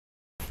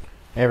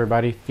Hey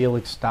everybody,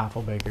 Felix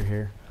Stoffelbaker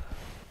here.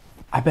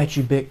 I bet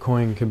you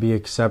Bitcoin could be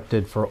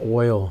accepted for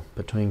oil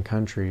between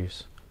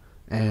countries.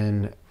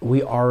 And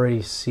we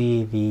already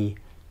see the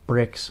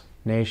BRICS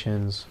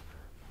nations,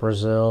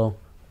 Brazil,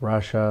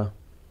 Russia,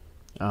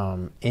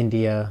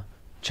 India,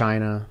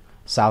 China,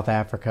 South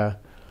Africa.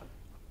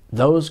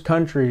 Those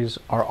countries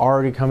are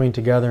already coming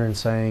together and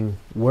saying,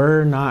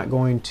 we're not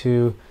going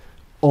to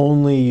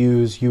only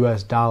use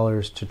US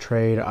dollars to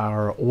trade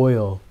our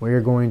oil.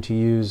 We're going to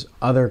use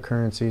other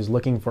currencies,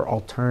 looking for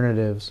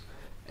alternatives.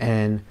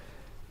 And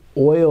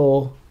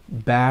oil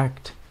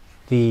backed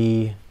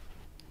the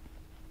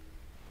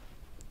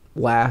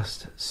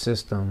last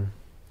system.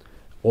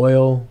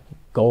 Oil,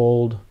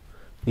 gold,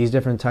 these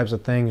different types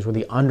of things were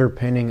the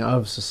underpinning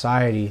of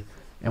society.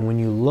 And when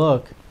you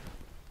look,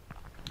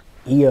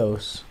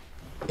 EOS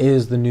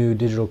is the new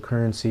digital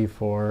currency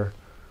for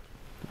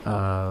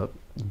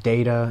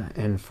data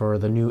and for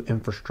the new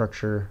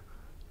infrastructure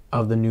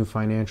of the new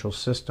financial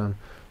system.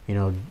 You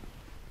know,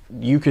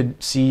 you could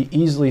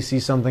easily see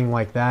something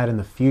like that in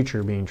the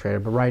future being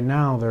traded, but right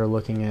now they're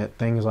looking at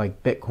things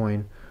like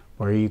Bitcoin,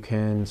 where you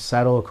can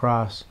settle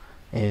across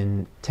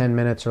in 10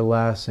 minutes or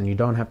less and you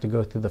don't have to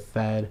go through the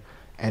Fed,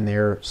 and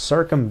they're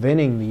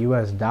circumventing the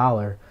US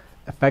dollar,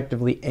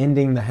 effectively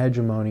ending the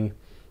hegemony.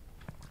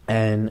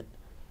 And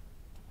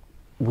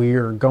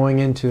we're going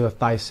into a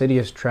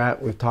Thucydides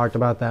trap. We've talked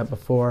about that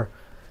before,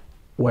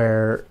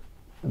 where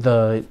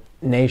the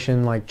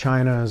nation like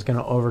China is going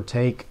to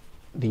overtake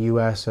the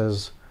US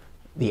as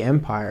the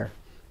empire,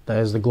 that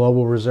is the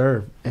global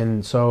reserve.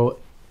 And so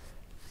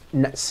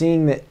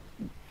seeing that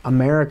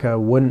America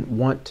wouldn't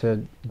want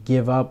to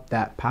give up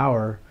that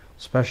power,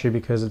 especially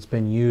because it's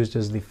been used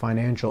as the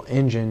financial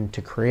engine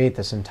to create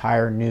this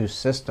entire new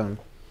system,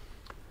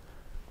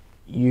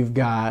 you've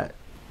got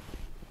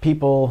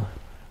people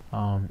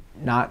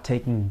not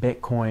taking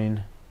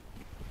Bitcoin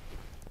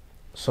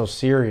so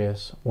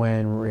serious,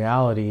 when in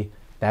reality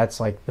that's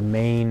like the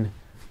main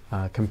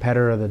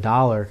competitor of the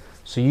dollar.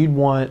 So you'd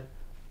want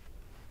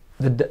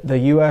the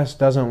US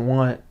doesn't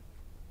want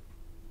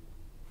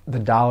the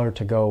dollar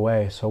to go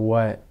away. So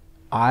what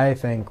I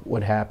think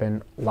would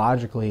happen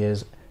logically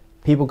is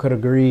people could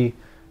agree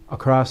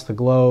across the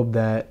globe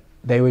that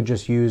they would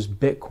just use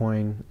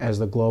Bitcoin as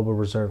the global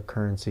reserve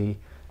currency,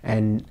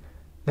 and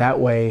that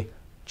way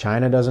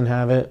China doesn't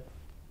have it,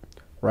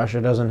 Russia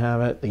doesn't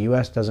have it, the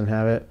US doesn't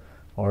have it,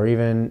 or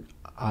even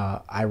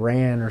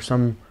Iran or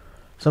some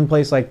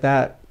place like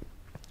that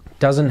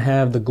doesn't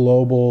have the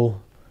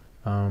global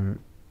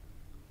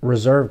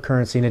reserve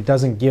currency, and it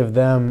doesn't give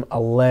them a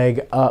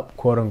leg up,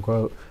 quote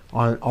unquote,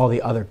 on all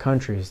the other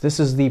countries. This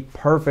is the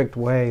perfect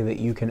way that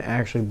you can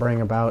actually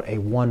bring about a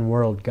one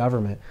world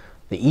government.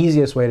 The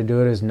easiest way to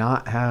do it is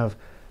not have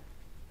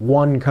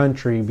one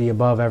country be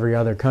above every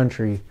other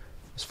country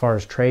as far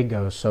as trade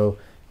goes. So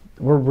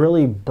we're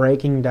really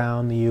breaking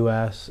down the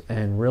US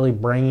and really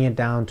bringing it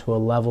down to a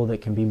level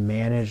that can be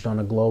managed on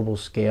a global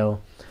scale,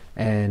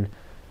 and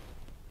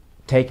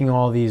taking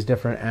all these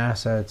different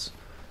assets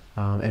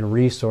and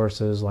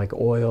resources like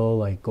oil,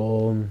 like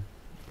gold,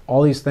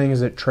 all these things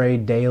that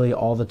trade daily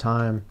all the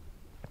time,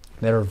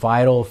 that are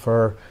vital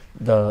for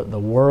the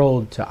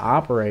world to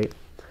operate,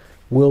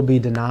 will be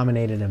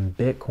denominated in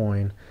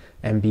Bitcoin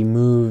and be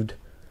moved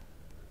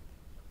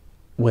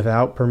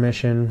without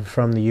permission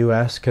from the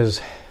US.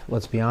 Because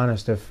let's be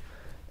honest, if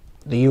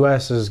the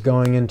US is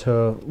going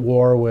into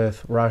war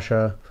with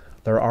Russia,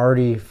 they're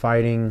already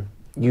fighting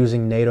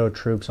using NATO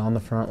troops on the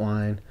front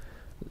line.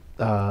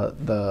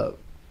 The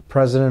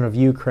president of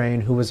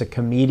Ukraine, who was a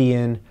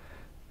comedian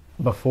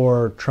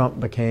before Trump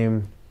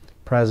became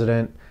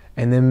president,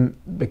 and then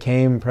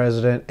became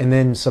president, and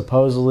then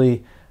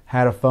supposedly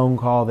had a phone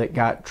call that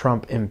got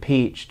Trump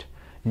impeached.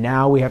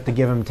 Now we have to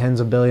give him tens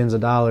of billions of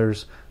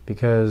dollars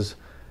because,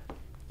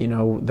 you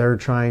know, they're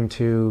trying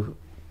to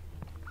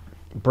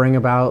bring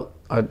about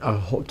a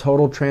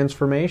total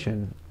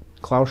transformation.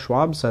 Klaus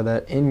Schwab said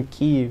that in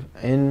Kyiv,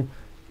 in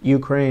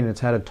Ukraine,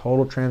 it's had a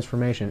total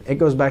transformation. It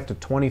goes back to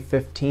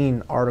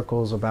 2015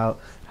 articles about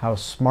how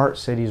smart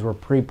cities were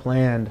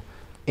pre-planned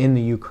in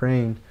the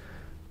Ukraine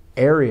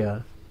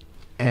area,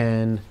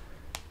 and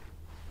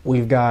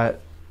we've got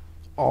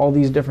all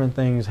these different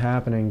things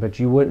happening, but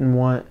you wouldn't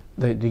want,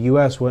 the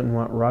US wouldn't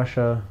want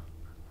Russia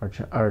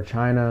or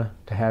China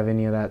to have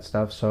any of that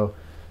stuff. So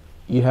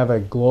you have a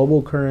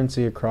global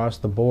currency across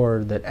the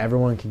board that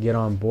everyone could get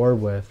on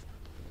board with.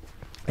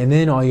 And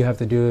then all you have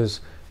to do is,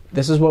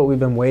 this is what we've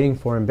been waiting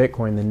for in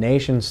Bitcoin, the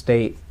nation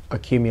state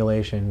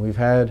accumulation. We've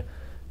had,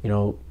 you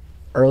know,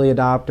 early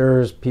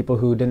adopters, people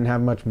who didn't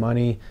have much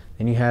money.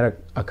 Then you had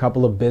a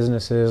couple of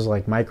businesses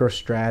like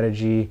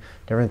MicroStrategy,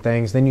 different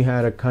things. Then you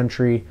had a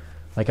country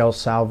like El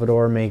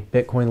Salvador make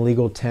Bitcoin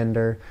legal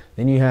tender.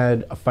 Then you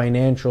had a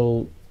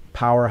financial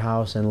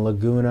powerhouse in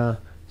Laguna,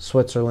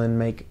 Switzerland,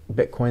 make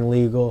Bitcoin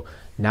legal.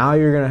 Now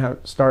you're going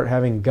to start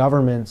having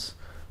governments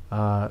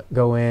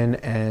go in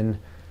and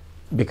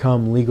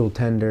become legal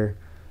tender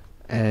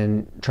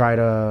and try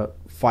to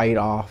fight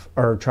off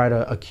or try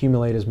to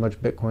accumulate as much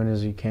Bitcoin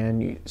as you can.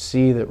 You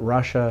see that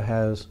Russia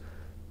has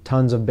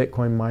tons of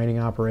Bitcoin mining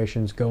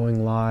operations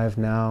going live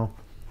now.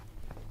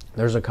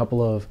 There's a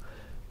couple of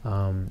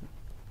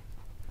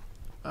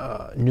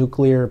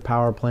nuclear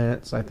power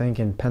plants, I think,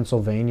 in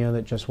Pennsylvania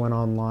that just went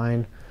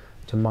online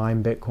to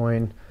mine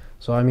Bitcoin.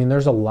 So, I mean,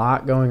 there's a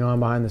lot going on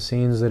behind the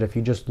scenes that if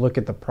you just look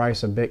at the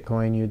price of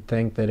Bitcoin, you'd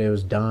think that it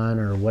was done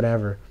or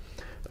whatever.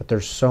 But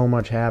there's so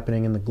much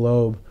happening in the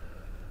globe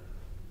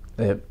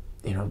that,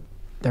 you know,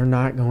 they're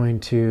not going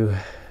to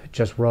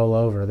just roll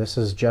over. This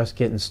is just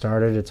getting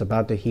started. It's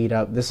about to heat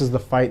up. This is the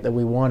fight that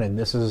we wanted.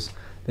 This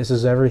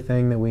is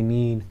everything that we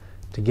need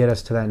to get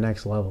us to that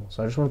next level.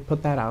 So I just want to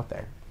put that out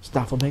there.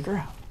 Staffelbaker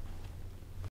out.